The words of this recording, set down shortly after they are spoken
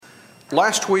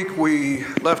Last week we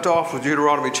left off with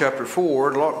Deuteronomy chapter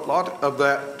 4. A lot of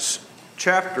that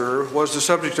chapter was the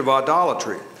subject of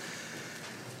idolatry.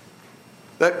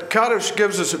 That kind of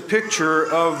gives us a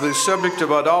picture of the subject of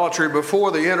idolatry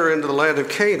before they enter into the land of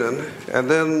Canaan.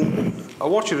 And then I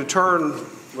want you to turn,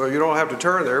 well, you don't have to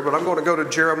turn there, but I'm going to go to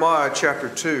Jeremiah chapter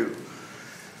 2.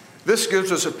 This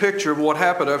gives us a picture of what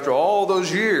happened after all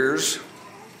those years.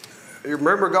 You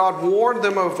remember God warned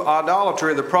them of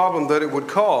idolatry and the problem that it would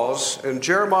cause. In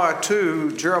Jeremiah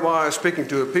 2, Jeremiah is speaking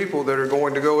to a people that are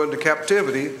going to go into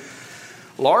captivity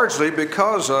largely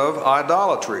because of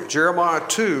idolatry. Jeremiah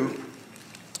 2,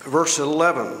 verse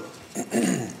 11.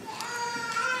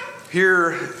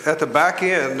 Here at the back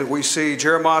end, we see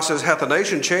Jeremiah says, "Hath the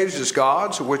nation changed its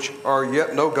gods, which are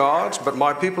yet no gods? But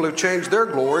my people have changed their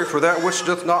glory for that which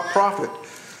doth not profit.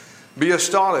 Be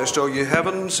astonished, O ye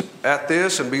heavens, at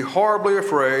this, and be horribly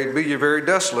afraid. Be ye very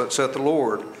desolate, saith the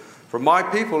Lord. For my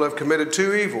people have committed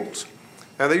two evils."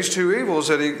 And these two evils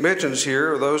that he mentions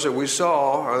here are those that we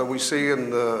saw, or that we see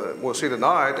we'll see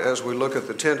tonight as we look at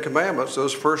the Ten Commandments,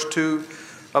 those first two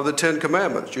of the Ten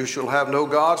Commandments. You shall have no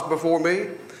gods before me,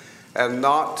 and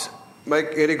not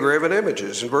make any graven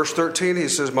images. In verse 13 he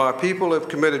says, "My people have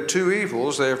committed two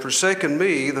evils. They have forsaken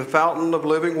me, the fountain of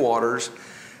living waters,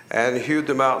 and hewed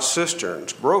them out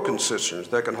cisterns, broken cisterns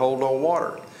that can hold no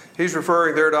water." He's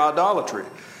referring there to idolatry.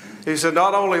 He said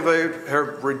not only they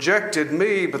have rejected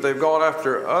me, but they've gone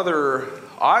after other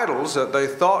idols that they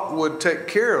thought would take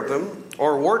care of them,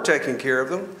 or were taking care of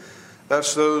them.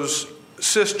 That's those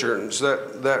cisterns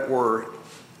that were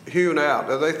hewn out.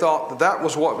 And they thought that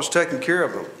was what was taking care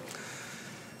of them.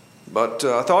 But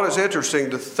I thought it was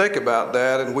interesting to think about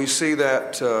that, and we see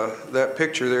that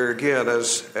picture there again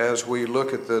as we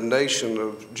look at the nation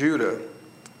of Judah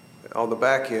on the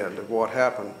back end of what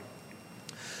happened.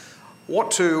 I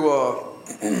want to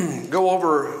go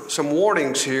over some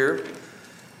warnings here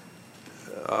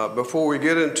before we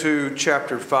get into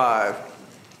chapter 5.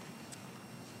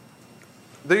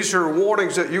 These are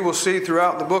warnings that you will see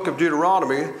throughout the book of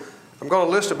Deuteronomy. I'm going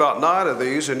to list about 9 of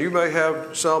these, and you may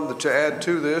have some to add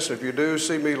to this. If you do,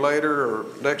 see me later or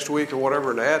next week or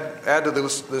whatever, and add to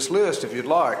this list if you'd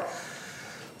like.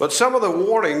 But some of the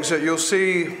warnings that you'll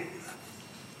see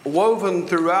woven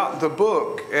throughout the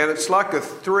book, and it's like a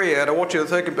thread. I want you to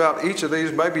think about each of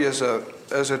these maybe as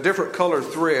a different colored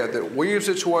thread that weaves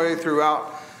its way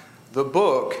throughout the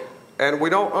book, and we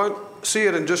don't see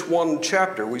it in just one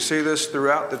chapter. We see this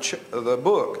throughout the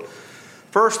book.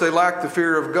 First, they lack the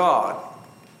fear of God.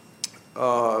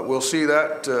 We'll see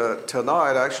that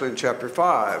tonight, actually, in chapter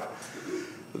 5.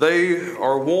 They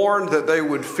are warned that they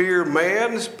would fear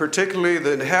man, particularly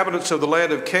the inhabitants of the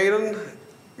land of Canaan.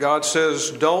 God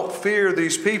says, don't fear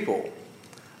these people.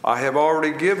 I have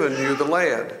already given you the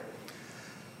land.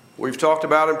 We've talked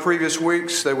about in previous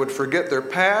weeks, they would forget their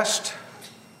past.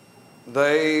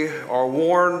 They are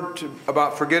warned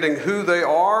about forgetting who they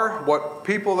are, what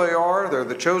people they are. They're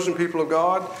the chosen people of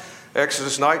God.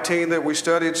 Exodus 19 that we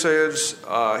studied says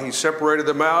he separated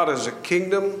them out as a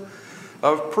kingdom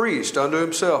of priests unto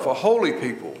himself, a holy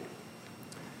people.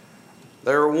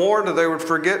 They were warned that they would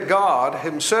forget God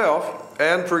himself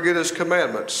and forget his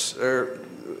commandments. You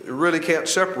really can't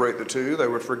separate the two. They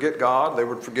would forget God. They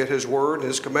would forget his word and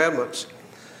his commandments.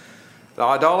 Now,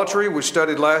 idolatry, we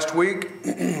studied last week,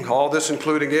 all this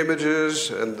including images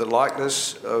and the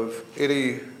likeness of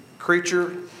any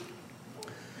creature.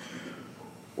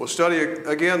 We'll study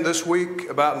again this week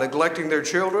about neglecting their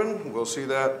children. We'll see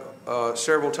that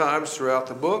several times throughout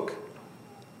the book.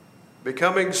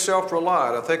 Becoming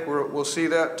self-reliant. I think we'll see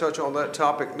that, touch on that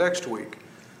topic next week.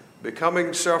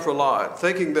 Becoming self-reliant,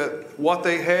 thinking that what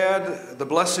they had, the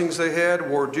blessings they had,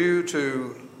 were due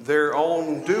to their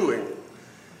own doing.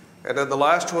 And then the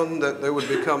last one, that they would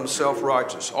become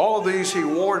self-righteous. All of these he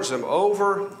warns them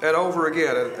over and over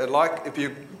again. And like if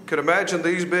you could imagine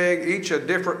these being each a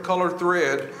different colored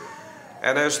thread,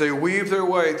 and as they weave their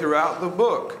way throughout the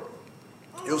book,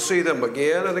 you'll see them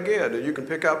again and again. And you can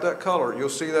pick out that color. You'll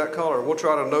see that color. We'll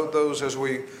try to note those as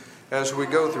we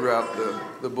go throughout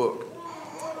the book.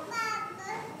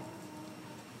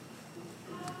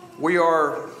 We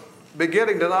are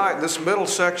beginning tonight in this middle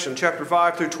section, chapter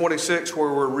 5 through 26,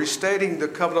 where we're restating the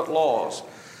covenant laws.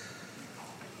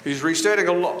 He's restating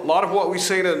a lot of what we've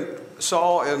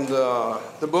saw in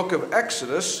the book of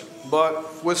Exodus,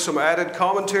 but with some added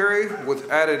commentary,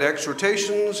 with added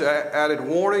exhortations, added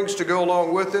warnings to go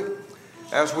along with it.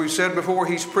 As we've said before,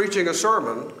 he's preaching a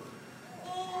sermon.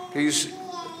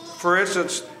 For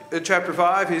instance, in chapter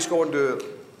 5, he's going to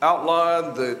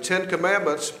outline the Ten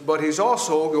Commandments, but he's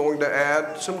also going to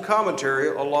add some commentary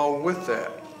along with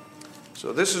that.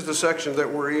 So this is the section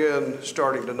that we're in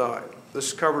starting tonight.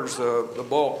 This covers the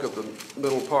bulk of the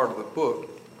middle part of the book.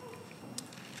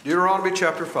 Deuteronomy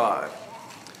chapter 5.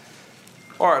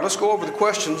 All right, let's go over the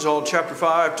questions on chapter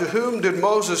 5. To whom did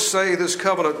Moses say this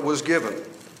covenant was given?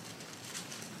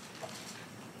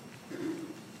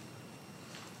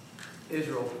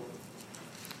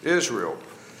 Israel.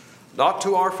 Not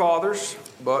to our fathers,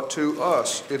 but to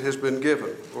us it has been given.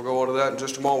 We'll go on to that in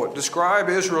just a moment. Describe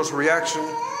Israel's reaction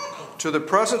to the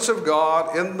presence of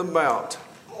God in the mount.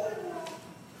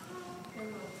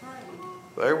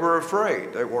 They were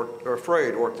afraid. They were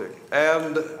afraid, weren't they?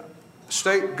 And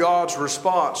state God's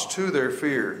response to their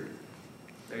fear.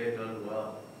 They had done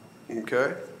well.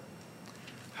 Okay.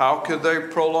 How could they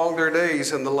prolong their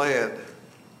days in the land?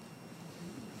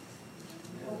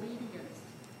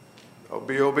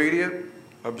 Be obedient.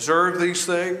 Observe these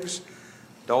things.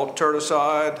 Don't turn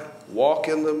aside. Walk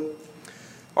in them.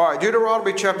 All right,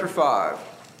 Deuteronomy chapter 5.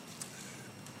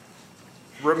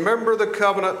 Remember the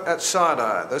covenant at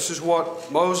Sinai. This is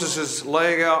what Moses is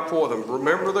laying out for them.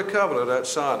 Remember the covenant at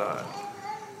Sinai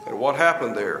and what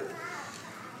happened there.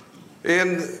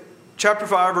 In chapter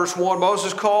 5, verse 1,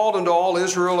 Moses called unto all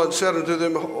Israel and said unto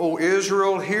them, O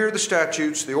Israel, hear the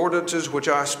statutes, the ordinances which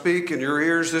I speak in your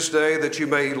ears this day, that you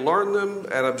may learn them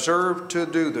and observe to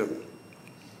do them.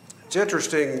 It's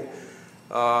interesting,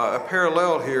 a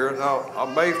parallel here. Now,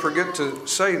 I may forget to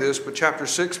say this, but chapter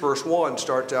 6, verse 1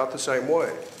 starts out the same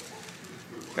way.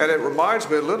 And it reminds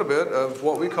me a little bit of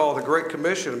what we call the Great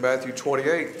Commission in Matthew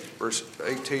 28, verse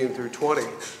 18 through 20.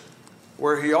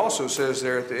 Where he also says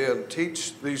there at the end,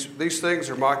 teach these things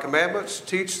are my commandments,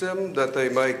 teach them that they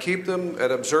may keep them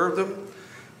and observe them.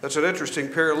 That's an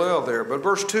interesting parallel there. But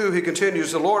verse 2, he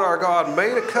continues, the Lord our God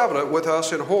made a covenant with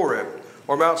us in Horeb,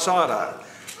 or Mount Sinai.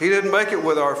 He didn't make it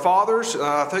with our fathers, and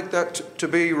I think that to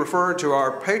be referring to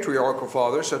our patriarchal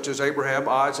fathers, such as Abraham,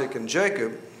 Isaac, and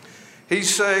Jacob.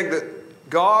 He's saying that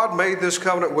God made this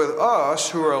covenant with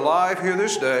us who are alive here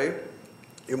this day.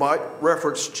 You might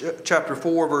reference chapter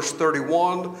 4, verse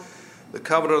 31, the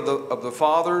covenant of the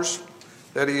fathers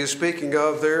that he is speaking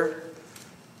of there.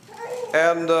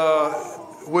 And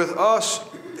with us,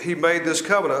 he made this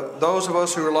covenant, those of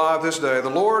us who are alive this day.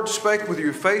 The Lord spake with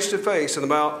you face to face in the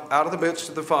mount out of the midst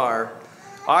of the fire.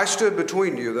 I stood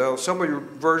between you. Now, some of your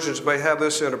versions may have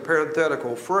this in a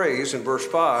parenthetical phrase in verse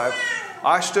 5.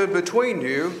 I stood between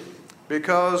you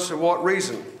because of what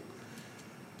reason?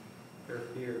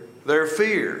 Their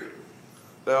fear.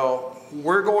 Now,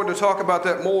 we're going to talk about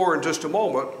that more in just a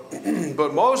moment,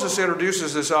 but Moses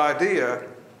introduces this idea.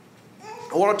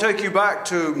 I want to take you back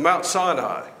to Mount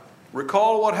Sinai.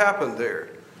 Recall what happened there.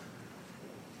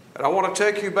 And I want to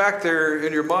take you back there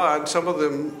in your mind. Some of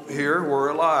them here were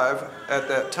alive at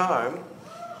that time.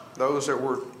 Those that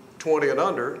were 20 and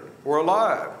under were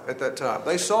alive at that time.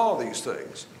 They saw these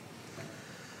things.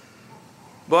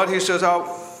 But he says,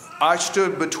 I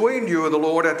stood between you and the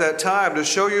Lord at that time to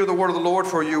show you the word of the Lord,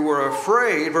 for you were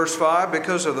afraid, verse 5,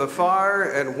 because of the fire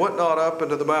and went not up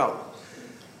into the mountain.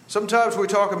 Sometimes we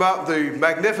talk about the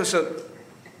magnificent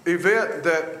event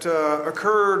that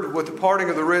occurred with the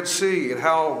parting of the Red Sea and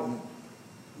how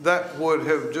that would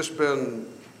have just been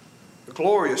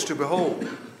glorious to behold.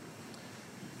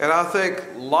 And I think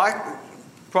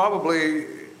probably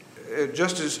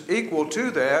just as equal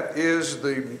to that is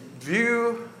the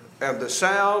view and the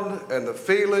sound and the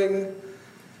feeling,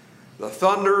 the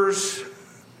thunders,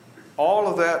 all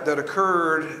of that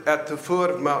occurred at the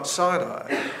foot of Mount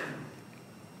Sinai.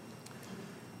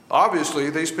 Obviously,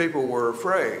 these people were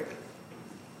afraid.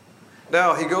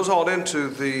 Now, he goes on into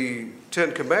the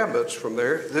Ten Commandments from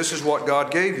there. This is what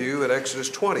God gave you in Exodus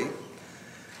 20.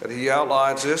 And he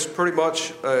outlines this pretty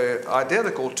much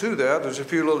identical to that. There's a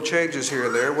few little changes here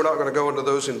and there. We're not going to go into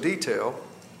those in detail.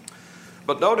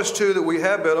 But notice, too, that we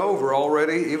have been over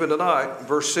already, even tonight.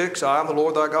 Verse 6, I am the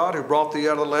Lord thy God who brought thee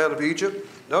out of the land of Egypt.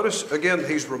 Notice, again,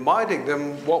 he's reminding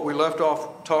them what we left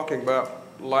off talking about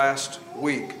last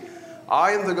week.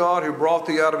 I am the God who brought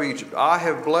thee out of Egypt. I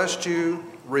have blessed you,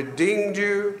 redeemed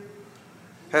you.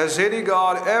 Has any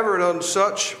God ever done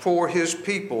such for his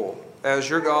people as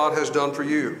your God has done for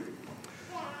you?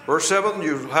 Verse 7,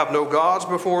 you have no gods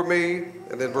before me.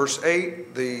 And then verse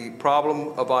 8, the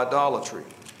problem of idolatry.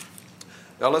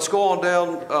 Now let's go on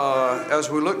down as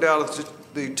we look down at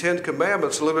the Ten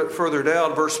Commandments a little bit further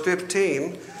down, verse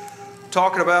 15,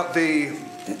 talking about the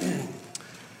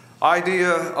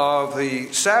idea of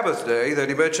the Sabbath day that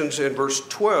he mentions in verse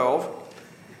 12.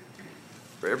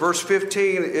 Verse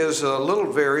 15 is a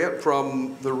little variant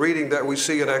from the reading that we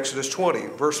see in Exodus 20.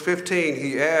 Verse 15,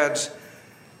 he adds,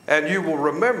 and you will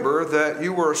remember that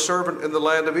you were a servant in the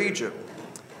land of Egypt.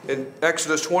 In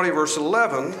Exodus 20, verse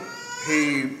 11,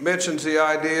 he mentions the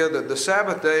idea that the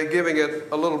Sabbath day, giving it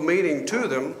a little meaning to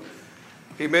them,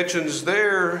 he mentions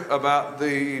there about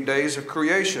the days of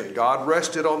creation. God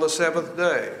rested on the seventh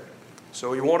day.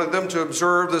 So he wanted them to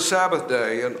observe the Sabbath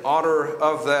day in honor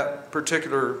of that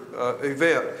particular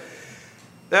event.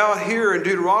 Now here in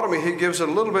Deuteronomy, he gives it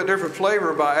a little bit different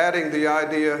flavor by adding the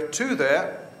idea to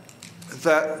that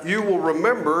you will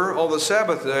remember on the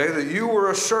Sabbath day that you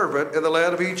were a servant in the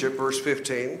land of Egypt, verse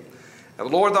 15. And the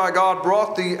Lord thy God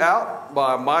brought thee out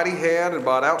by a mighty hand and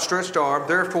by an outstretched arm.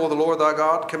 Therefore the Lord thy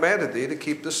God commanded thee to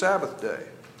keep the Sabbath day.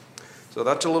 So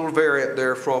that's a little variant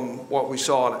there from what we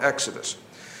saw in Exodus.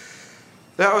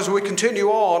 Now as we continue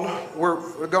on,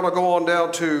 we're going to go on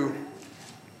down to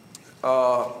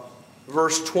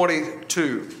verse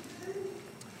 22.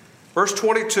 Verse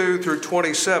 22 through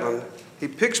 27, he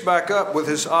picks back up with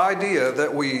his idea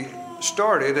that we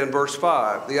started in verse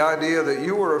 5. The idea that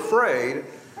you were afraid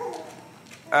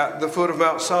at the foot of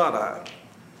Mount Sinai.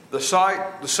 The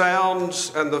sight, the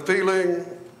sounds, and the feeling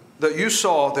that you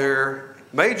saw there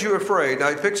made you afraid. Now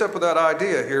he picks up with that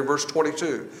idea here in verse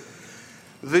 22.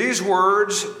 These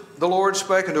words the Lord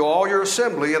spake unto all your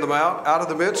assembly in the mount, out of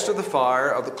the midst of the fire,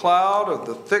 of the cloud, of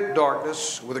the thick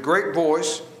darkness, with a great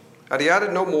voice. And he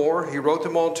added no more. He wrote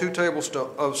them on 2 tables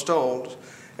of stones,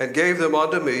 and gave them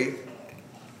unto me.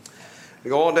 We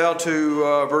go on down to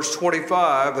verse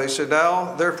 25. They said,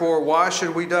 now, therefore, why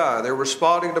should we die? They're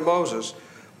responding to Moses.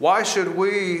 Why should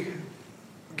we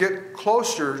get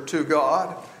closer to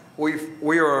God?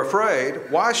 We are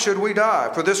afraid. Why should we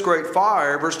die? For this great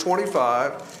fire, verse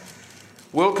 25,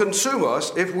 will consume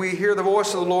us if we hear the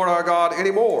voice of the Lord our God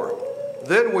any more.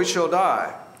 Then we shall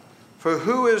die. For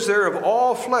who is there of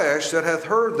all flesh that hath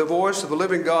heard the voice of the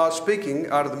living God speaking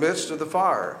out of the midst of the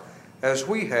fire, as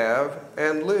we have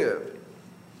and lived?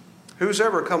 Who's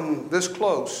ever come this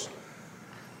close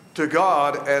to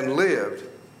God and lived?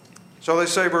 So they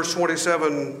say, verse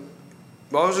 27,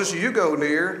 Moses, you go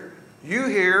near, you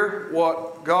hear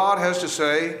what God has to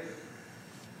say,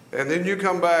 and then you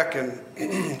come back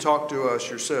and talk to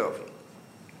us yourself.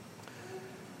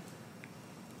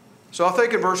 So I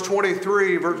think in verse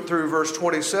 23 through verse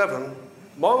 27,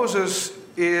 Moses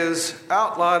is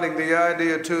outlining the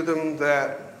idea to them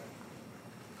that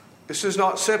this is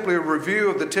not simply a review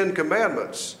of the 10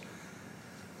 Commandments.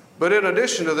 But in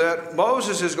addition to that,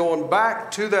 Moses is going back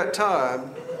to that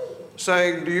time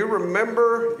saying, do you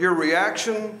remember your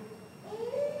reaction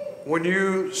when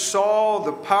you saw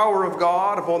the power of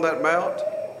God upon that mount?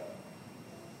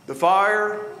 The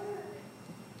fire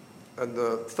and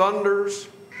the thunders.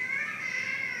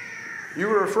 You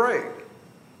were afraid.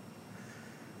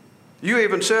 You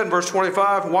even said in verse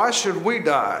 25, why should we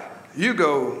die? You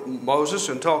go, Moses,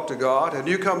 and talk to God, and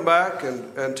you come back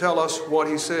and tell us what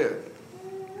he said.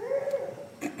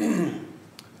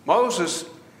 Moses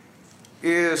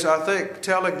is, I think,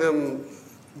 telling them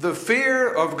the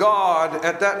fear of God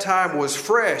at that time was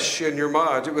fresh in your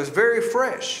minds. It was very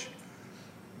fresh.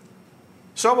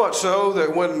 So much so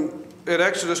that when in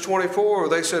Exodus 24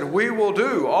 they said, we will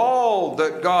do all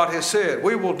that God has said.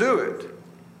 We will do it.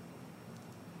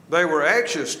 They were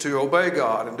anxious to obey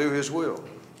God and do his will.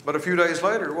 But a few days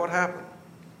later, what happened?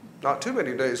 Not too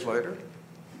many days later.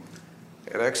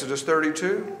 In Exodus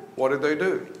 32, what did they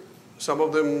do? Some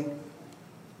of them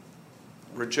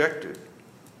rejected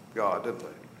God, didn't they?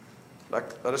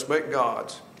 Let us make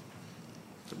gods.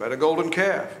 They made a golden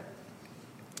calf.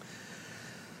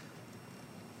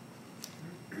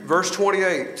 Verse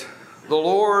 28, the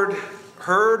Lord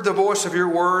heard the voice of your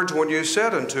words when you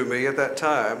said unto me at that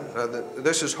time.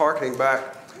 This is hearkening back.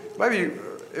 Maybe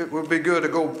it would be good to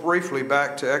go briefly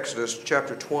back to Exodus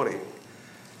chapter 20.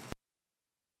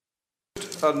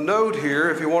 A note here,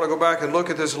 if you want to go back and look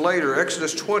at this later,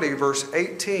 Exodus 20, verse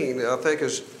 18, I think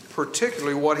is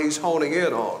particularly what he's honing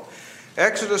in on.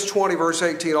 Exodus 20, verse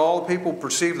 18, all the people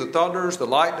perceived the thunders, the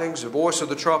lightnings, the voice of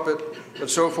the trumpet, and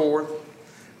so forth,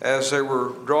 as they were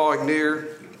drawing near,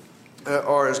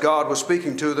 or as God was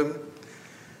speaking to them.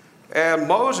 And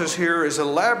Moses here is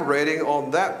elaborating on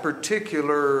that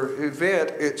particular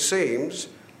event, it seems.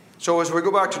 So as we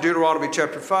go back to Deuteronomy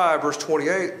chapter 5, verse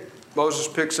 28, Moses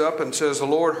picks up and says, the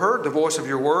Lord heard the voice of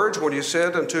your words when you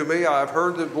said unto me, I have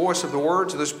heard the voice of the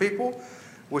words of this people,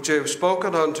 which they have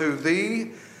spoken unto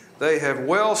thee. They have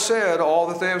well said all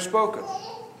that they have spoken.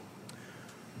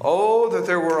 Oh, that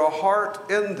there were a heart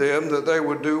in them that they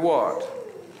would do what?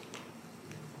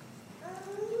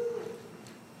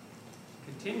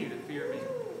 Continue to fear me.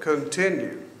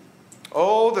 Continue.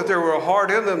 Oh, that there were a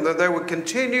heart in them that they would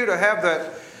continue to have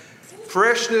that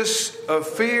freshness of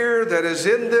fear that is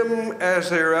in them as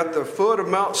they're at the foot of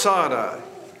Mount Sinai.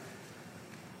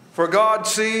 For God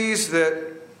sees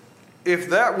that if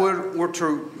that were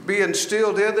to be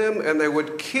instilled in them and they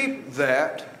would keep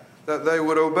that they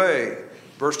would obey.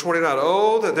 Verse 29,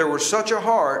 oh, that there were such a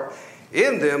heart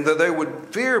in them that they would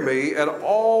fear me and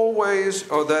always,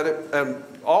 and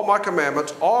all my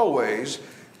commandments always,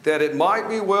 that it might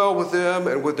be well with them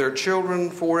and with their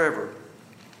children forever.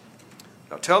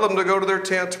 Now tell them to go to their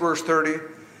tents, verse 30,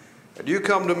 and you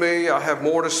come to me, I have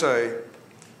more to say.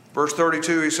 Verse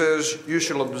 32, he says, you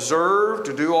shall observe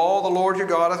to do all the Lord your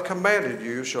God hath commanded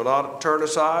you. Shall not turn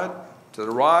aside to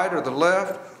the right or the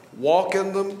left. Walk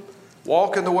in them.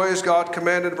 Walk in the ways God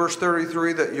commanded, verse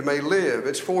 33, that you may live.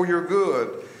 It's for your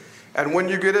good. And when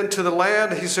you get into the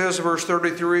land, he says, verse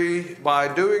 33,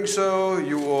 by doing so,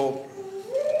 you will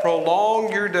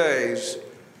prolong your days.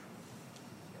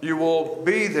 You will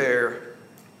be there.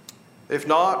 If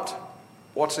not,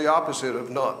 what's the opposite of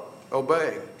not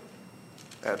obeying?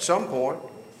 At some point,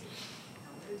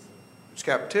 it's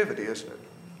captivity, isn't it?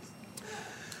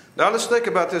 Now let's think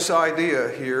about this idea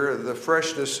here, the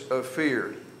freshness of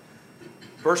fear.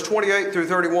 Verse 28 through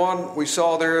 31, we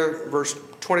saw there, verse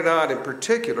 29 in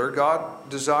particular, God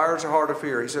desires a heart of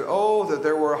fear. He said, oh, that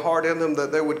there were a heart in them,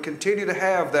 that they would continue to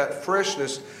have that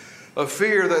freshness of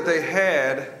fear that they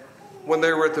had when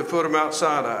they were at the foot of Mount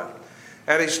Sinai.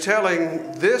 And he's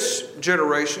telling this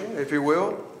generation, if you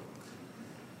will,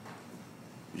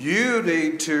 you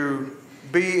need to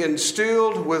be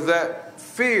instilled with that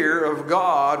fear of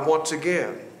God once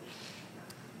again.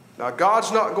 Now,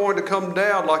 God's not going to come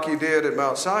down like he did at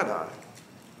Mount Sinai.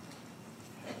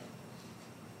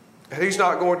 And he's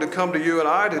not going to come to you and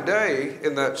I today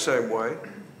in that same way.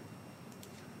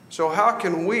 So how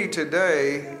can we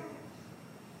today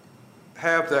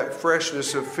have that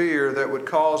freshness of fear that would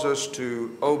cause us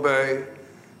to obey?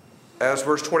 As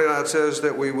verse 29 says,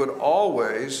 that we would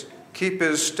always keep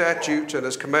his statutes and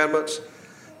his commandments,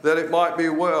 that it might be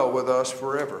well with us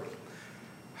forever.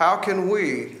 How can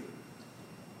we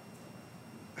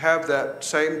have that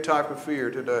same type of fear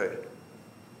today?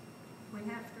 We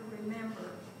have to remember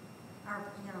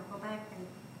go back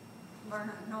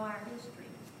and know our history.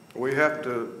 We have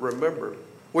to remember.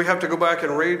 We have to go back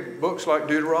and read books like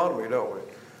Deuteronomy, don't we?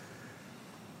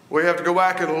 We have to go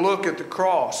back and look at the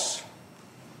cross.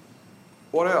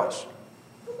 What else?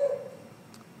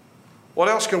 What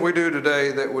else can we do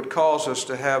today that would cause us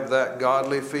to have that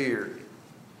godly fear?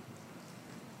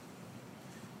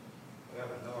 We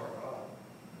have to know our God.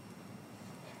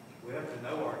 We have to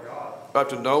know our God. We have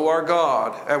to know our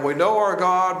God. And we know our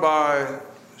God by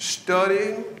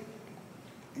studying,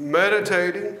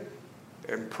 meditating,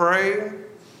 and praying.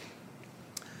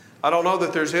 I don't know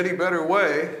that there's any better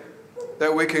way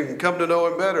that we can come to know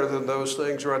him better than those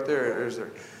things right there, is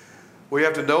there? We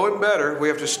have to know him better. We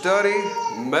have to study,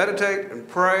 meditate, and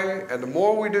pray. And the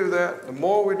more we do that, the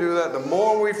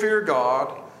more we fear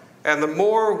God, and the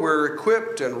more we're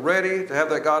equipped and ready to have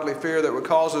that godly fear that would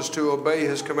cause us to obey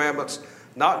his commandments,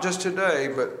 not just today,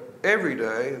 but every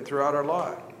day and throughout our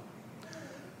life.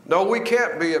 No, we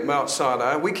can't be at Mount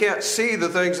Sinai. We can't see the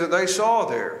things that they saw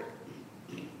there.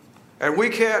 And we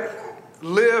can't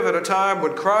live at a time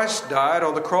when Christ died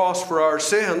on the cross for our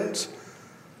sins.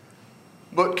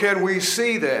 But can we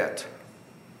see that?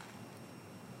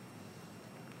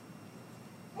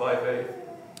 By faith.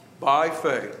 By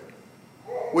faith.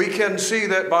 We can see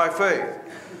that by faith.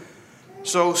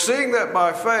 So seeing that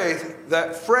by faith,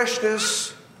 that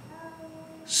freshness,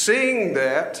 seeing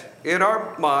that in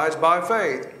our minds by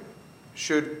faith,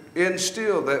 should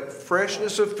instill that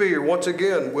freshness of fear once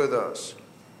again with us,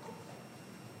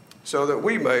 so that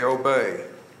we may obey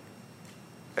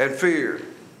and fear,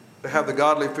 to have the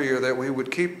godly fear, that we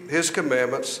would keep his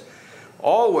commandments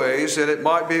always, that it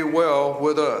might be well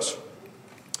with us.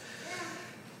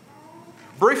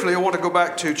 Briefly, I want to go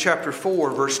back to chapter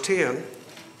 4, verse 10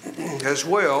 as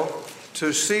well,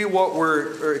 to see what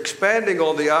we're expanding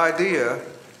on the idea.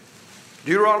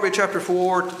 Deuteronomy chapter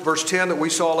 4, verse 10 that we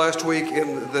saw last week,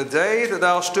 in the day that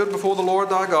thou stood before the Lord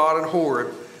thy God in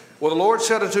Horeb, when the Lord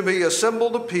said unto me, assemble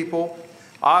the people,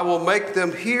 I will make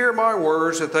them hear my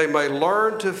words, that they may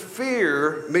learn to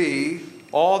fear me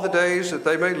all the days that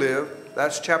they may live.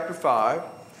 That's chapter 5.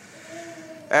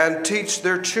 And teach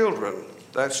their children.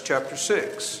 That's chapter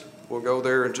 6. We'll go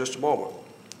there in just a moment.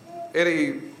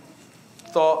 Any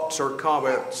thoughts or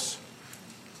comments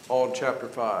on chapter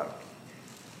 5?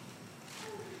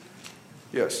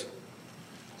 Yes.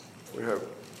 We have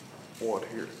one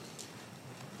here.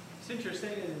 It's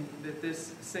interesting that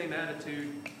this same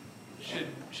attitude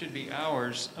should be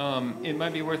ours. It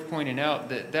might be worth pointing out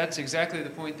that that's exactly the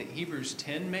point that Hebrews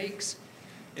 10 makes.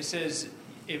 It says,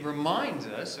 it reminds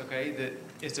us, okay, that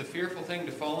it's a fearful thing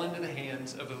to fall into the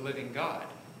hands of a living God.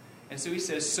 And so he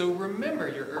says, so remember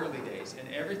your early days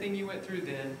and everything you went through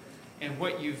then and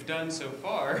what you've done so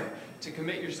far to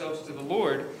commit yourselves to the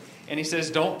Lord. And he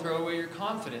says, don't throw away your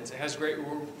confidence. It has great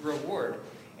reward.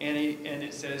 And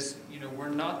it says, we're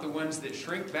not the ones that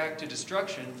shrink back to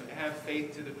destruction, but have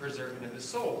faith to the preserving of the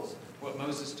souls. What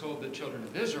Moses told the children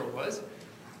of Israel was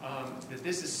that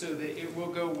this is so that it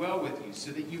will go well with you,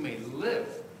 so that you may live.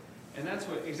 And that's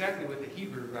exactly what the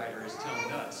Hebrew writer is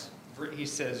telling us. He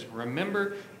says,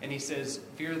 remember, and he says,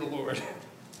 fear the Lord.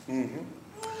 Mm-hmm.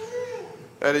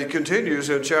 And he continues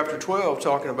in chapter 12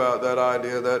 talking about that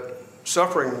idea that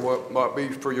suffering might be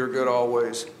for your good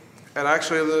always. And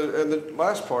actually in the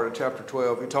last part of chapter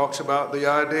 12, he talks about the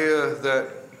idea that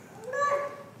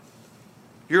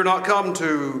you're not come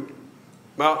to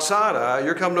Mount Sinai,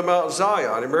 you're come to Mount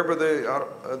Zion. Remember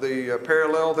the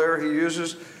parallel there he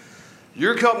uses?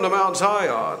 You're coming to Mount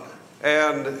Zion.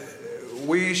 And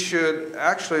we should,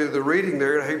 actually the reading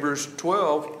there in Hebrews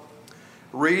 12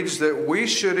 reads that we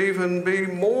should even be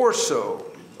more so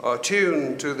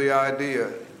attuned to the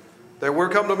idea that we're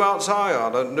coming to Mount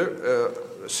Zion,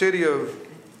 a city of,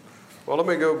 well, let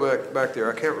me go back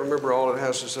there. I can't remember all it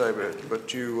has to say,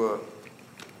 but you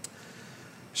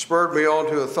spurred me on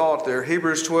to a thought there.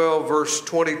 Hebrews 12, verse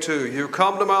 22. You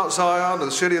come to Mount Zion,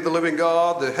 the city of the living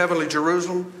God, the heavenly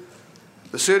Jerusalem,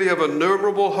 the city of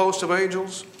innumerable hosts of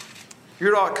angels.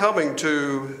 You're not coming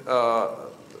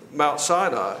to Mount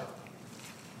Sinai.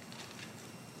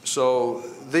 So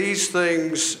these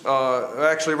things,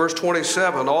 actually verse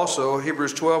 27 also,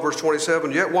 Hebrews 12 verse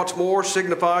 27, yet once more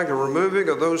signifying the removing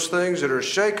of those things that are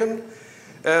shaken,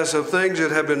 as of things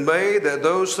that have been made, that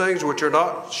those things which are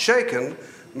not shaken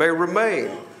may remain.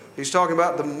 He's talking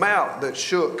about the mount that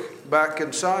shook back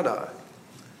in Sinai.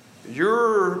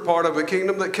 You're part of a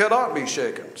kingdom that cannot be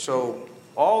shaken. So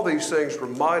all these things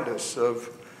remind us of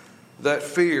that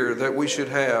fear that we should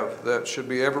have, that should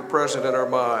be ever present in our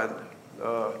mind.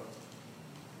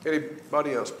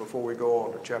 Anybody else before we go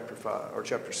on to chapter 5 or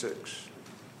chapter 6?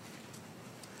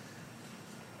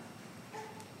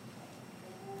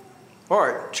 All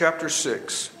right, chapter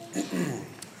 6.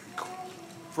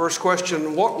 First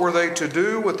question, what were they to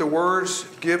do with the words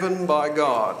given by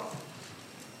God?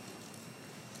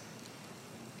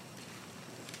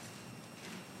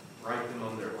 Write them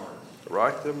on their hearts.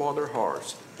 Write them on their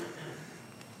hearts.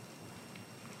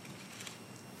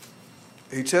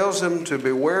 He tells them to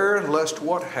beware lest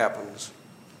what happens?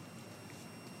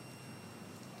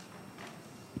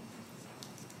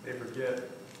 They forget.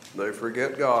 They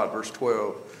forget God, verse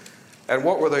 12. And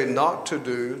what were they not to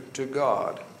do to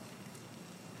God?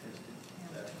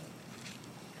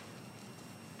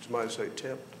 Somebody say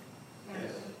tempt?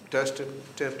 Yes. Test him,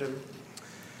 tempt him.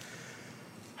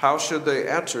 How should they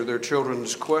answer their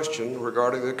children's question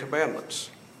regarding the commandments?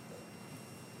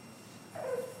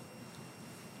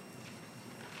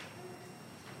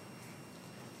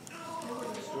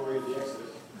 Story of the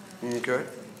Exodus. Okay.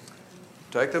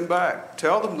 Take them back.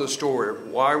 Tell them the story of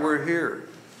why we're here.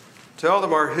 Tell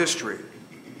them our history.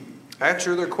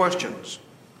 Answer their questions.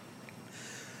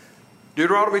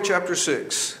 Deuteronomy chapter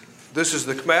 6. This is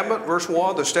the commandment, verse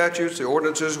 1, the statutes, the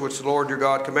ordinances which the Lord your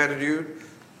God commanded you,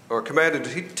 or commanded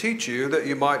to teach you, that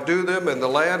you might do them in the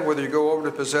land whither you go over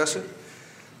to possess it,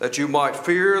 that you might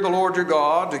fear the Lord your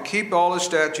God, to keep all his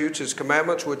statutes, his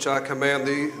commandments, which I command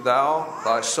thee, thou,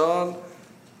 thy son,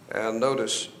 and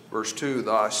notice verse 2,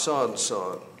 thy son's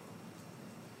son,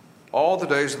 all the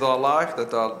days of thy life,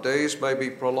 that thy days may be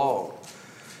prolonged.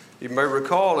 You may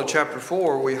recall in chapter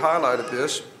 4, we highlighted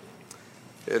this.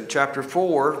 In chapter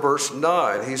 4, verse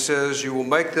 9, he says, you will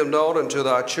make them known unto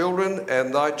thy children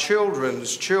and thy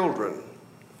children's children.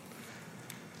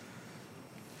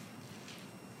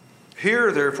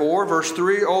 Hear therefore, verse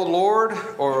 3, O Lord,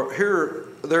 or hear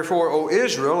therefore, O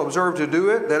Israel, observe to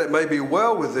do it, that it may be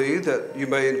well with thee, that you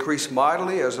may increase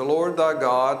mightily, as the Lord thy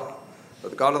God, the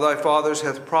God of thy fathers,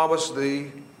 hath promised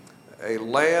thee, a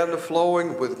land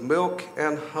flowing with milk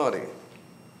and honey.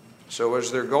 So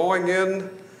as they're going in,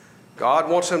 God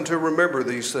wants them to remember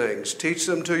these things. Teach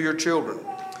them to your children.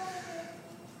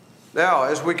 Now,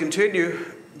 as we continue,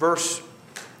 verse,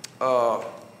 let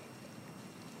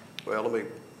me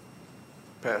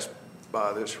pass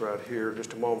by this right here.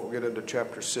 Just a moment, we'll get into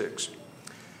chapter 6.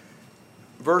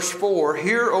 Verse 4,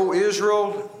 Hear, O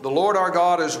Israel, the Lord our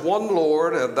God is one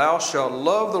Lord, and thou shalt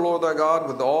love the Lord thy God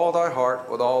with all thy heart,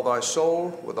 with all thy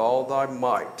soul, with all thy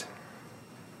might.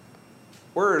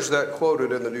 Where is that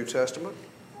quoted in the New Testament?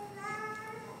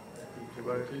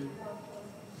 Anybody?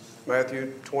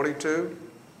 Matthew 22,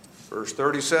 verse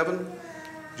 37.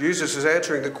 Jesus is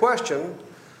answering the question,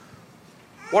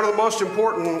 one of the most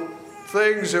important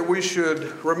things that we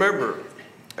should remember.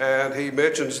 And he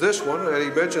mentions this one, and he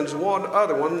mentions one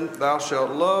other one. Thou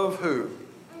shalt love who?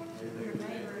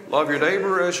 Love your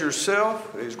neighbor as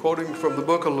yourself. He's quoting from the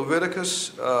book of Leviticus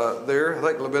there, I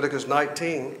think Leviticus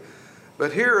 19.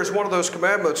 But here is one of those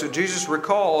commandments that Jesus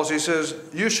recalls. He says,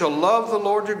 you shall love the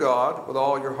Lord your God with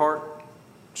all your heart,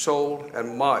 soul,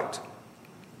 and might.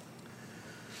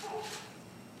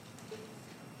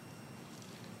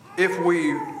 If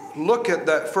we look at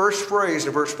that first phrase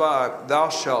in verse 5, thou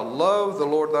shalt love the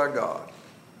Lord thy God.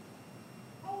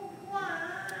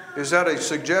 Is that a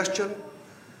suggestion?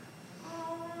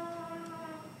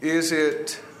 Is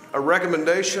it a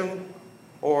recommendation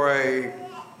or a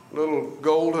little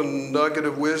golden nugget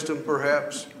of wisdom,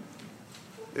 perhaps?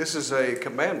 This is a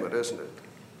commandment, isn't it?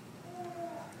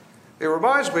 It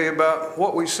reminds me about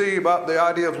what we see about the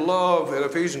idea of love in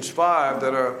Ephesians 5,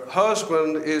 that a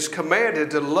husband is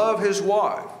commanded to love his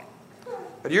wife.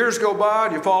 And years go by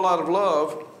and you fall out of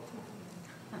love.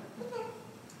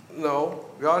 No,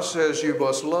 God says you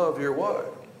must love your wife.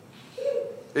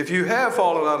 If you have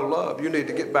fallen out of love, you need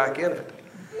to get back in it.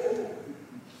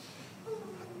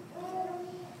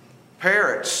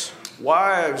 Parents,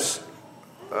 wives,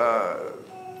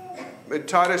 in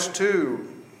Titus 2,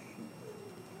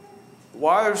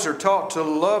 wives are taught to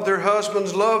love their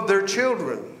husbands, love their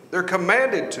children. They're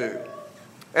commanded to.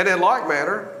 And in like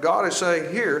manner, God is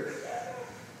saying here,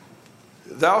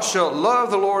 thou shalt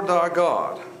love the Lord thy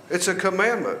God. It's a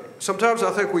commandment. Sometimes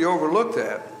I think we overlook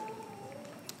that.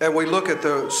 And we look at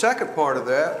the second part of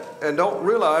that and don't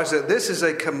realize that this is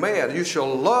a command. You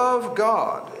shall love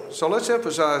God. So let's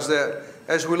emphasize that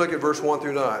as we look at verse 1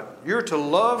 through 9. You're to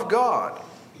love God.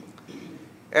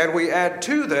 And we add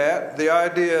to that the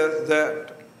idea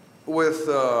that with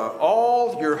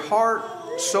all your heart,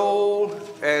 soul,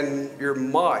 and your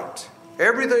might,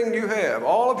 everything you have,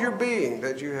 all of your being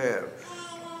that you have,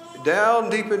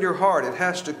 down deep in your heart, it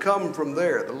has to come from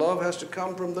there. The love has to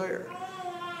come from there.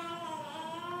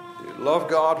 You love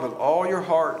God with all your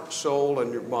heart, soul,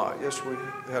 and your might. Yes, we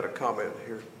had a comment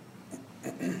here.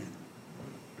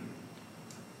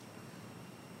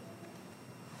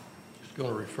 Just going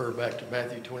to refer back to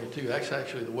Matthew 22. That's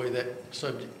actually the way that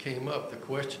subject came up. The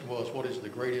question was, what is the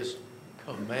greatest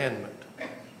commandment?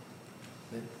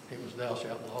 And it was, thou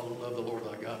shalt love the Lord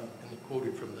thy God, and he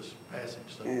quoted from this passage.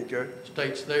 So Okay. it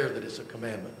states there that it's a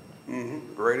commandment.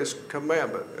 Mm-hmm. Greatest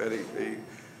commandment. And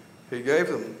he gave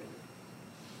them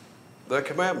the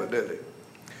commandment, didn't he?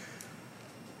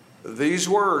 These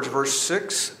words, verse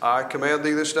 6, I command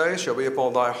thee this day, shall be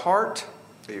upon thy heart.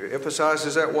 He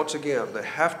emphasizes that once again. They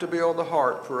have to be on the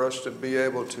heart for us to be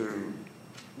able to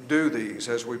do these,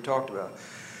 as we've talked about.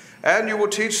 And you will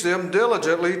teach them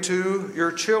diligently to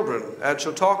your children, and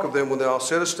shall talk of them when thou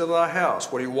sittest in thy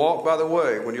house, when you walk by the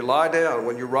way, when you lie down,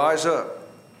 when you rise up.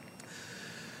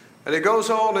 And it goes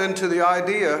on into the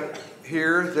idea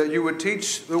here that you would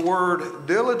teach the word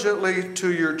diligently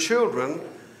to your children.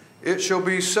 It shall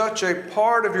be such a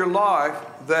part of your life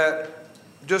that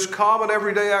just common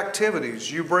everyday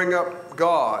activities, you bring up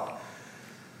God.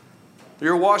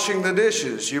 You're washing the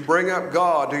dishes, you bring up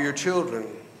God to your children.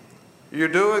 You're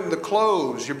doing the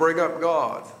clothes, you bring up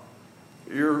God.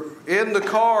 You're in the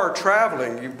car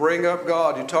traveling, you bring up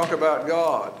God, you talk about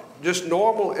God. Just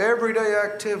normal everyday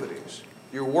activities.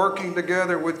 You're working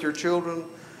together with your children,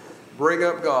 bring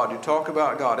up God, you talk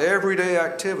about God. Everyday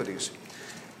activities.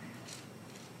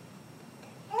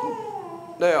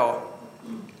 Now,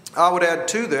 I would add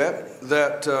to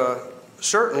that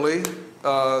certainly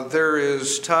there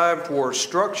is time for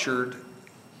structured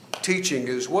teaching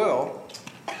as well.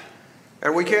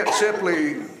 And we can't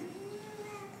simply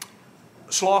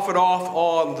slough it off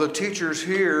on the teachers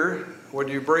here when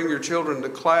you bring your children to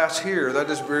class here. That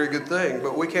is a very good thing.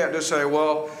 But we can't just say,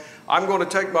 well, I'm going to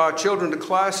take my children to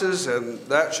classes and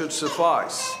that should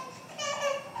suffice.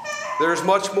 There's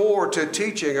much more to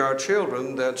teaching our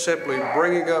children than simply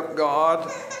bringing up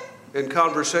God in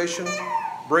conversation,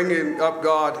 bringing up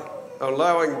God,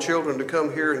 allowing children to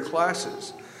come here in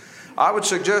classes. I would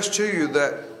suggest to you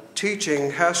that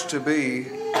teaching has to be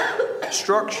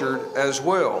structured as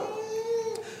well.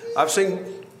 I've seen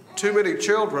too many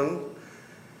children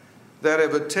that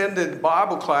have attended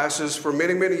Bible classes for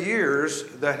many, many years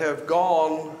that have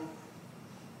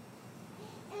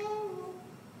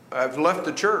left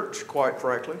the church, quite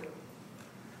frankly,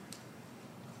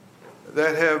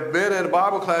 that have been in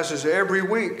Bible classes every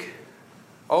week,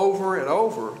 over and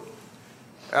over.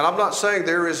 And I'm not saying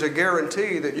there is a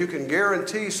guarantee that you can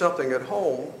guarantee something at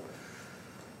home,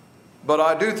 but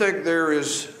I do think there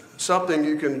is something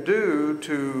you can do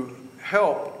to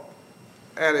help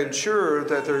and ensure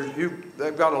that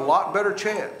they've got a lot better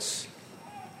chance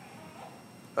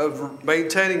of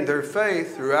maintaining their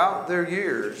faith throughout their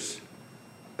years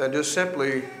than just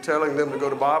simply telling them to go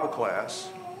to Bible class.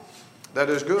 That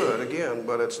is good, again,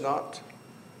 but it's not.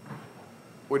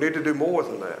 We need to do more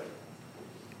than that.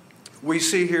 We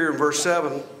see here in verse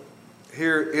 7,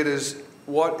 here it is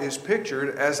what is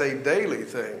pictured as a daily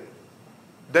thing,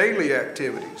 daily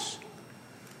activities.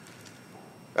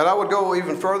 And I would go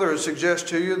even further and suggest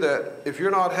to you that if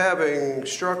you're not having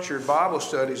structured Bible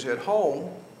studies at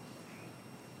home,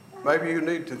 maybe you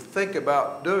need to think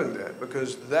about doing that,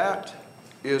 because that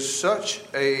is such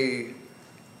a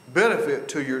benefit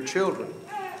to your children.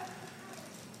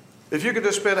 If you could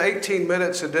just spend 18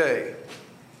 minutes a day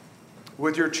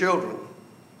with your children,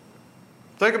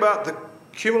 think about the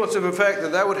cumulative effect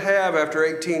that would have after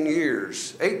 18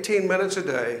 years. 18 minutes a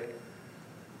day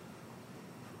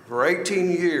for 18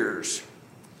 years.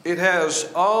 It has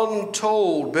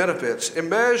untold benefits,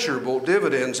 immeasurable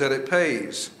dividends that it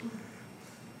pays.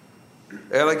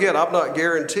 And again, I'm not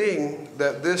guaranteeing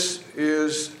that this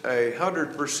is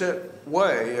 100%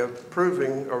 way of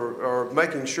proving or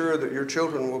making sure that your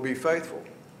children will be faithful.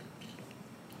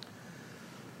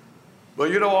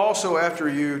 But also after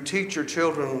you teach your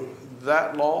children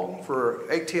that long, for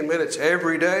 18 minutes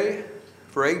every day,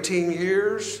 for 18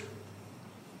 years,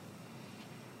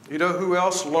 you know who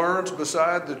else learns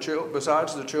besides the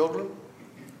children?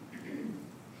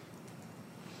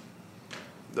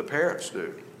 The parents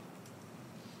do.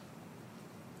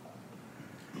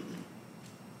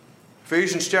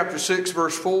 Ephesians chapter 6,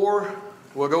 verse 4,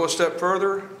 we'll go a step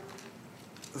further.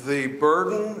 The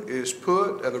burden is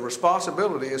put and the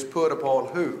responsibility is put upon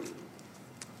who?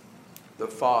 The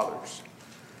fathers.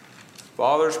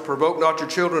 Fathers, provoke not your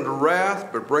children to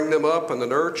wrath, but bring them up in the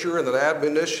nurture and the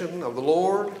admonition of the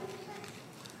Lord.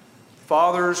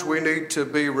 Fathers, we need to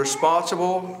be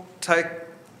responsible, take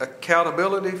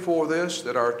accountability for this,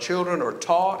 that our children are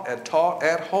taught and taught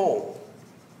at home.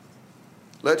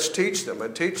 Let's teach them,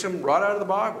 and teach them right out of the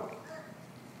Bible.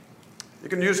 You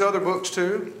can use other books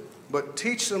too, but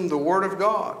teach them the Word of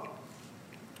God.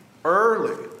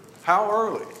 Early. How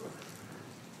early?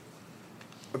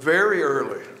 Very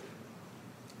early.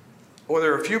 When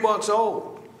they're a few months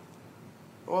old.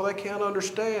 Well, they can't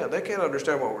understand. They can't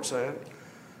understand what we're saying.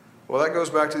 Well, that goes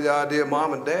back to the idea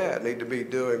Mom and Dad need to be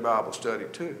doing Bible study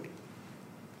too.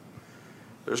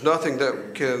 There's nothing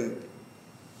that can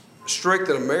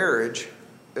strengthen a marriage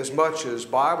as much as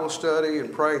Bible study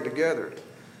and praying together.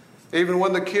 Even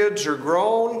when the kids are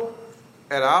grown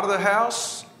and out of the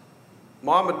house,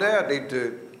 Mom and Dad need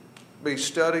to be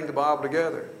studying the Bible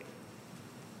together,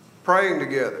 praying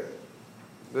together.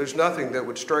 There's nothing that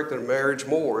would strengthen a marriage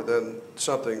more than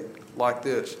something like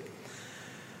this.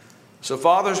 So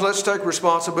fathers, let's take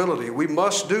responsibility. We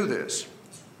must do this.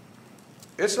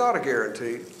 It's not a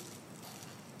guarantee.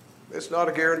 It's not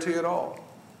a guarantee at all.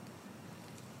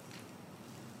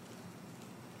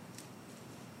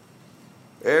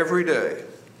 Every day.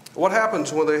 What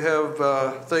happens when they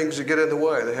have things that get in the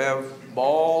way? They have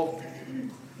ball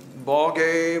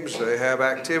games, they have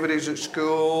activities at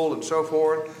school and so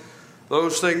forth.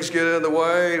 Those things get in the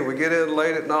way, and we get in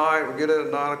late at night, we get in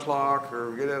at 9 o'clock,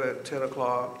 or we get in at 10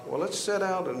 o'clock. Well, let's sit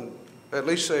down and at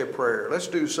least say a prayer. Let's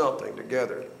do something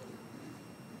together.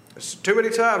 Too many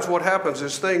times what happens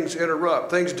is things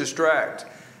interrupt, things distract,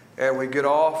 and we get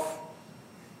off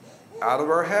out of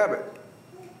our habit.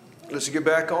 Let's get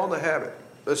back on the habit.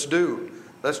 Let's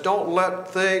don't let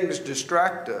things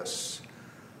distract us.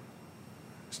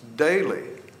 It's daily.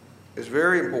 It's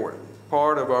very important.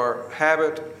 Part of our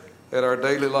habit in our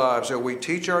daily lives that we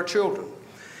teach our children.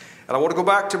 And I want to go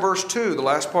back to verse 2, the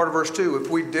last part of verse 2. If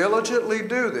we diligently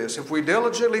do this, if we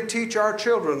diligently teach our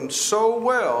children so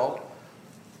well,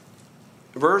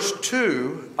 verse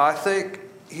 2, I think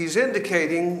he's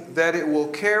indicating that it will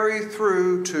carry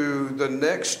through to the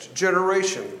next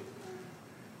generation.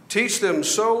 Teach them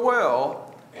so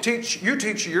well, you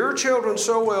teach your children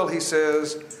so well, he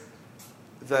says,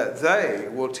 that they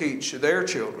will teach their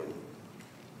children.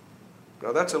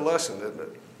 Now that's a lesson, isn't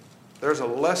it? There's a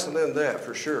lesson in that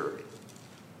for sure.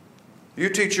 You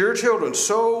teach your children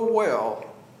so well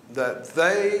that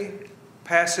they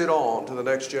pass it on to the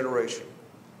next generation.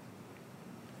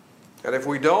 And if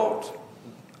we don't,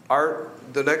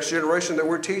 the next generation that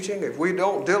we're teaching, if we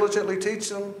don't diligently teach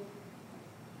them,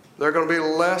 they're going to be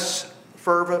less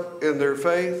fervent in their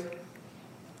faith.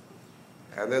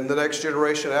 And then the next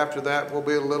generation after that will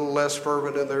be a little less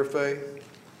fervent in their faith.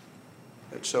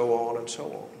 And so on and so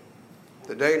on.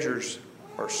 The dangers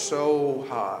are so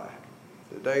high.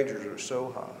 The dangers are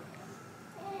so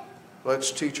high.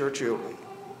 Let's teach our children.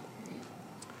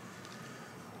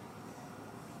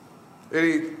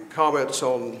 Any comments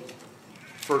on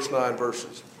first 9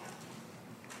 verses?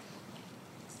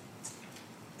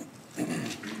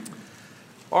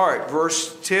 All right,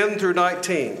 verse 10 through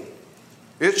 19.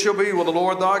 It shall be when the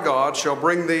Lord thy God shall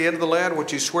bring thee into the land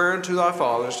which he sware unto thy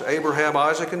fathers, to Abraham,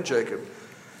 Isaac, and Jacob,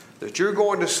 that you're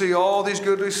going to see all these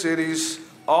goodly cities,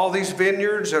 all these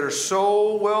vineyards that are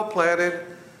so well planted.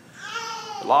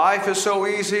 Life is so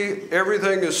easy.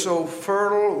 Everything is so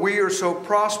fertile. We are so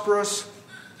prosperous.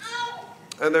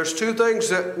 And there's 2 things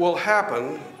that will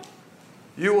happen.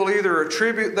 You will either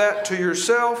attribute that to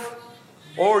yourself,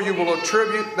 or you will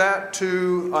attribute that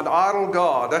to an idol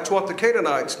god. That's what the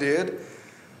Canaanites did.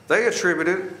 They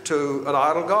attributed it to an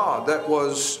idol god that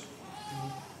was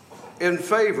in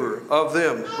favor of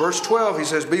them. Verse 12, he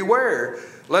says, beware,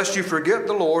 lest you forget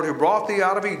the Lord who brought thee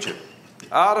out of Egypt,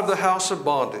 out of the house of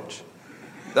bondage.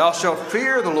 Thou shalt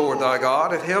fear the Lord thy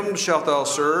God, and him shalt thou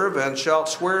serve, and shalt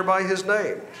swear by his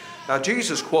name. Now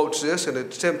Jesus quotes this in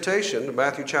its temptation in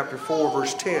Matthew chapter 4,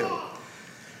 verse 10.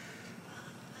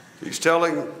 He's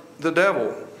telling the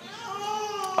devil,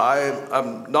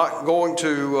 I'm not going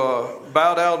to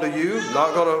bow down to you,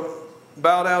 not going to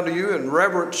bow down to you and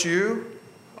reverence you.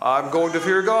 I'm going to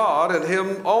fear God and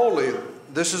him only.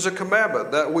 This is a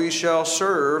commandment, that we shall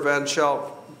serve and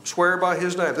shall swear by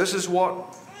his name. This is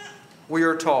what we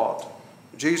are taught.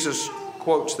 Jesus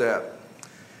quotes that.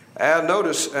 And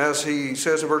notice, as he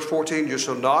says in verse 14, you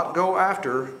shall not go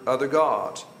after other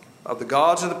gods, of the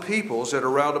gods of the peoples that are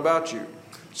round about you.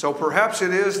 So perhaps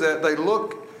it is that they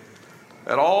look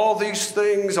at all these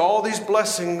things, all these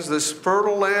blessings, this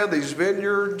fertile land, these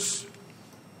vineyards,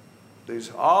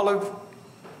 these olive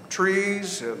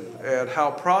trees, and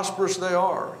how prosperous they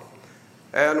are,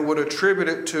 and would attribute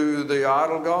it to the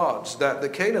idol gods that the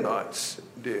Canaanites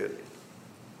did.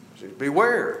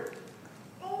 Beware,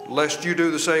 lest you do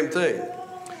the same thing.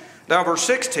 Now, verse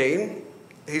 16,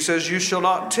 he says, you shall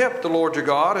not tempt the Lord your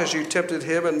God as you tempted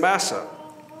him in Massah.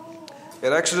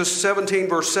 In Exodus 17,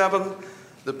 verse 7,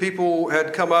 the people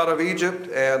had come out of Egypt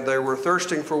and they were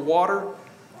thirsting for water.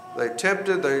 They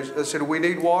tempted, they said, we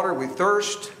need water, we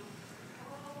thirst.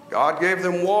 God gave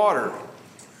them water.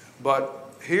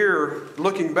 But here,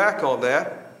 looking back on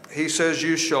that, he says,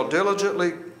 you shall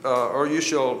diligently, or you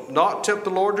shall not tempt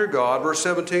the Lord your God. Verse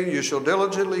 17, you shall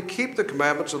diligently keep the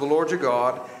commandments of the Lord your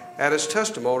God and his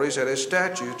testimonies and his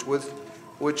statutes with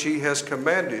which he has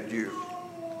commanded you.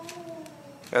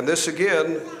 And this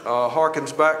again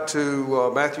harkens back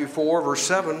to Matthew 4, verse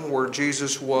 7, where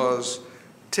Jesus was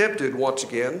tempted once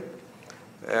again,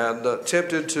 and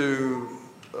tempted to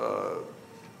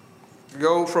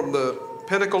go from the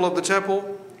pinnacle of the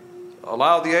temple,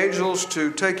 allow the angels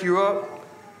to take you up.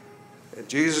 And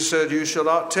Jesus said, you shall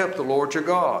not tempt the Lord your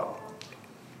God.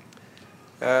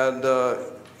 And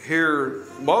here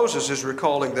Moses is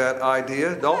recalling that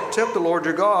idea. Don't tempt the Lord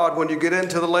your God when you get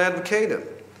into the land of Canaan.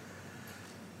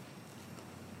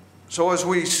 So as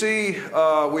we see,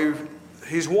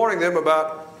 he's warning them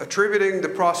about attributing the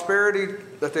prosperity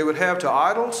that they would have to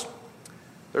idols.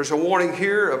 There's a warning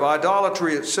here of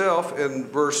idolatry itself in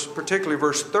particularly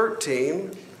verse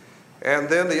 13. And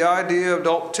then the idea of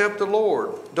don't tempt the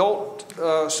Lord. Don't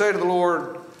say to the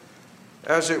Lord,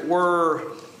 as it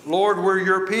were, Lord, we're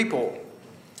your people.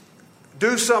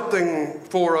 Do something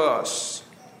for us.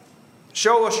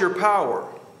 Show us your power.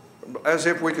 As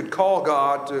if we could call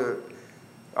God to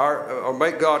or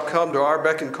make God come to our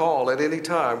beck and call at any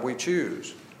time we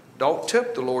choose. Don't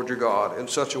tempt the Lord your God in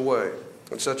such a way,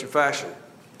 in such a fashion.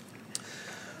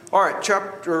 All right,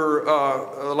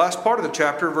 the last part of the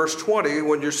chapter, verse 20,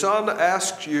 when your son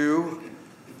asks you,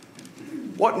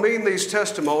 what mean these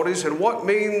testimonies and what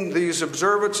mean these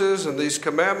observances and these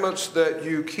commandments that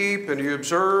you keep and you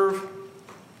observe,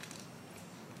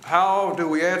 how do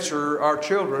we answer our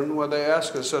children when they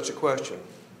ask us such a question?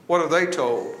 What are they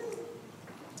told?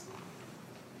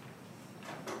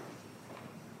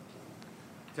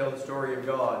 Tell the story of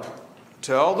God.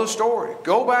 Tell the story.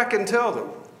 Go back and tell them.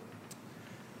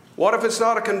 What if it's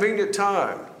not a convenient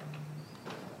time?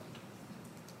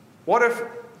 What if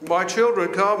my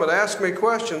children come and ask me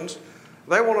questions?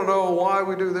 They want to know why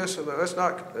we do this and that. That's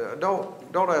not.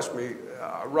 Don't ask me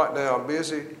right now. I'm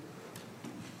busy.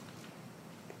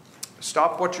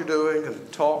 Stop what you're doing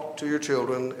and talk to your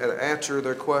children and answer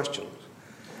their questions.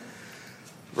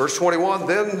 Verse 21,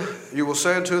 then you will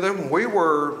say unto them, we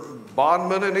were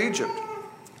bondmen in Egypt.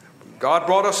 God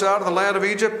brought us out of the land of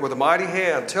Egypt with a mighty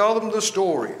hand. Tell them the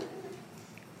story.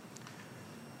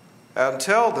 And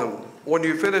tell them, when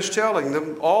you finish telling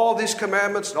them all these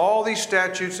commandments, all these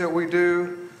statutes that we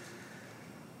do,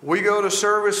 we go to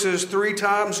services 3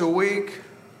 times a week,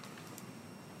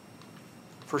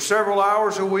 for several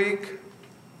hours a week.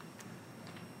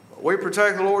 We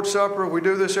partake the Lord's Supper. We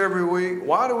do this every week.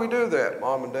 Why do we do that,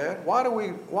 Mom and Dad? Why do we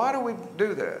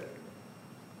do that?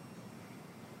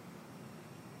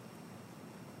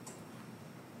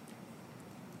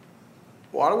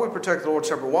 Why do we protect the Lord's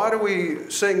Supper? Why do we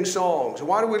sing songs?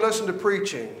 Why do we listen to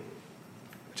preaching?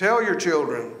 Tell your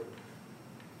children.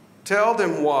 Tell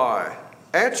them why.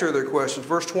 Answer their questions.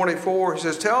 Verse 24, he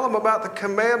says, tell them about the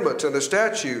commandments and the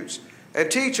statutes and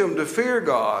teach them to fear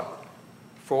God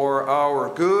for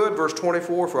our good. Verse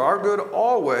 24, for our good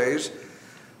always,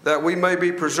 that we may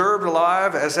be preserved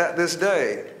alive as at this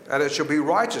day, and it shall be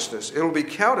righteousness. It will be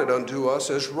counted unto us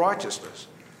as righteousness,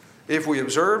 if we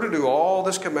observe to do all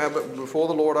this commandment before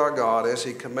the Lord our God as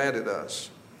he commanded us.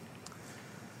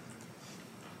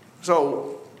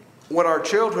 So, when our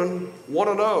children want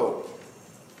to know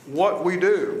what we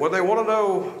do, when they want to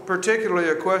know particularly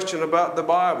a question about the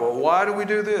Bible, why do we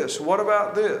do this? What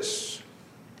about this?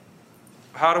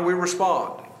 How do we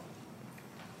respond?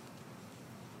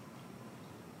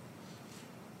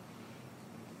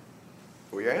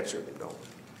 We answer them, don't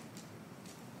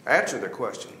we? Answer their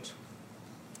questions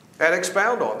and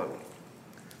expound on them.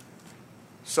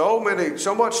 So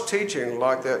much teaching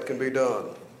like that can be done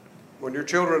when your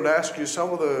children ask you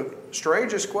some of the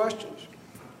strangest questions.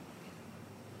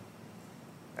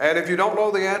 And if you don't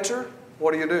know the answer,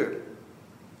 what do?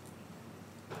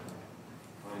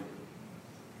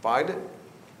 Find it.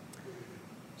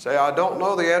 Say, I don't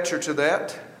know the answer to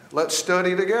that. Let's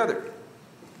study together.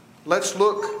 Let's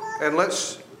look and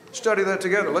let's study that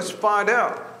together. Let's find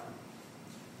out.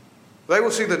 They will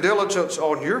see the diligence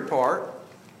on your part,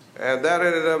 and that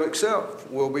in and of itself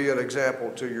will be an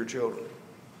example to your children.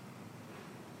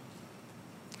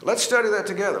 Let's study that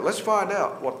together. Let's find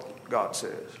out what God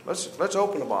says. Let's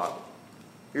open the Bible.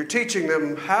 You're teaching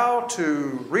them how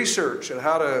to research and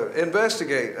how to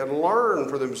investigate and learn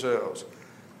for themselves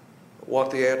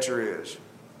what the answer is.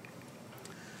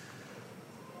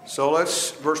 So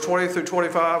let's, verse 20 through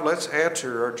 25, let's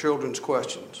answer our children's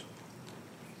questions.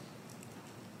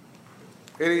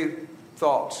 Any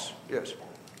thoughts? Yes.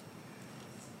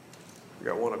 We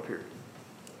got one up here.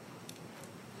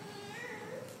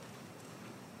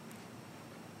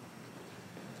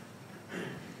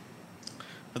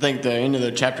 I think the end of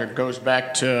the chapter goes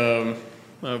back to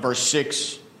verse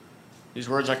 6. These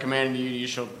words I commanded you,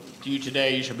 to you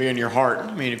today, you shall be in your heart.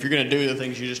 I mean, if you're going to do the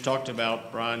things you just talked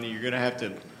about, Brian, you're going to have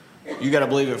to, you got to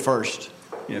believe it first.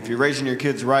 You know, if you're raising your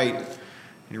kids right, and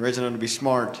you're raising them to be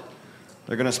smart,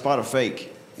 they're going to spot a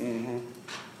fake. Mm-hmm.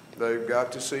 They've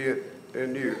got to see it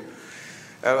in you.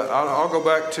 And I'll go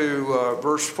back to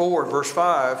verse 4 and verse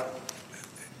 5.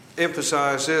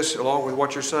 Emphasize this along with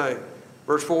what you're saying.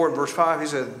 Verse 4 and verse 5, he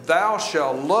said, thou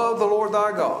shalt love the Lord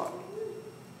thy God.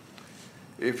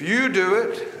 If you do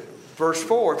it, verse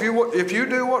 4, if you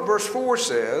do what verse 4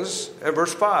 says, and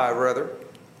verse 5 rather,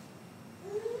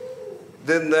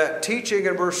 then that teaching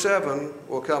in verse 7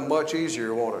 will come much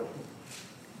easier, won't it?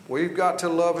 We've got to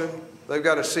love him. They've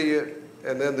got to see it.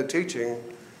 And then the teaching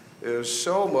is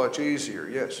so much easier.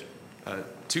 Yes?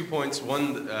 2 points.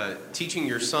 One, teaching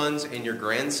your sons and your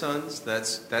grandsons,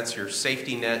 that's your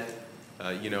safety net.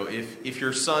 If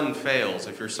your son fails,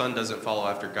 if your son doesn't follow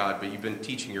after God, but you've been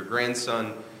teaching your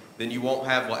grandson, then you won't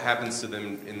have what happens to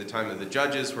them in the time of the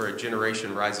judges, where a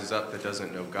generation rises up that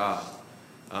doesn't know God.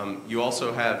 You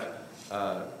also have,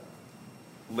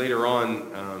 later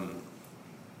on,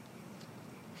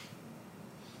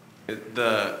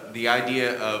 the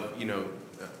idea of,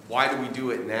 why do we do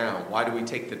it now? Why do we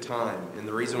take the time? And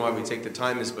the reason why we take the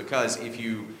time is because if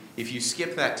you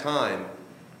skip that time,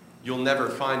 you'll never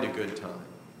find a good time.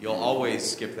 You'll always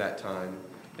skip that time,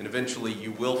 and eventually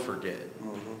you will forget.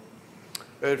 Mm-hmm.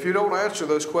 And if you don't answer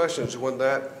those questions when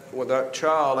that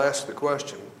child asks the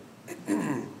question,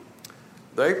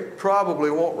 they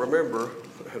probably won't remember,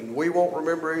 and we won't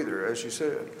remember either, as you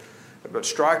said. But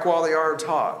strike while the iron's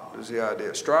hot is the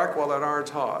idea. Strike while that iron's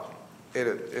hot, and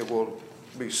it will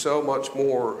be so much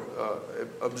more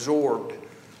absorbed,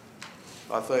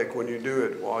 I think, when you do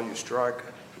it while you strike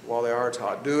while the iron's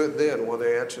hot. Do it then when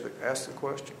they ask the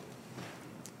question.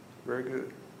 Very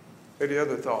good. Any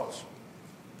other thoughts?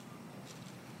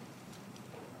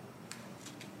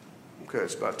 Okay,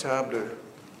 it's about time to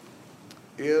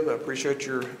end. I appreciate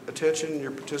your attention and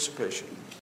your participation.